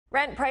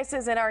Rent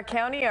prices in our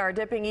county are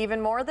dipping even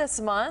more this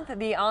month.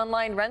 The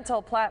online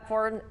rental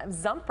platform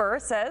Zumper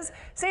says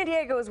San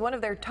Diego is one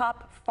of their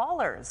top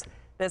fallers.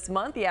 This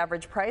month, the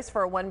average price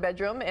for a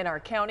one-bedroom in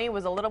our county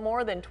was a little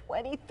more than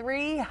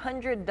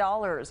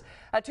 $2,300.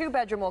 A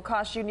two-bedroom will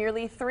cost you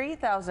nearly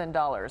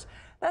 $3,000.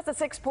 That's a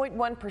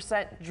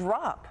 6.1%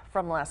 drop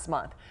from last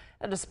month.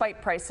 Now,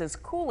 despite prices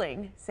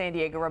cooling, San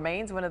Diego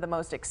remains one of the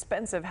most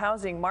expensive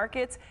housing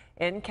markets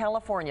in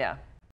California.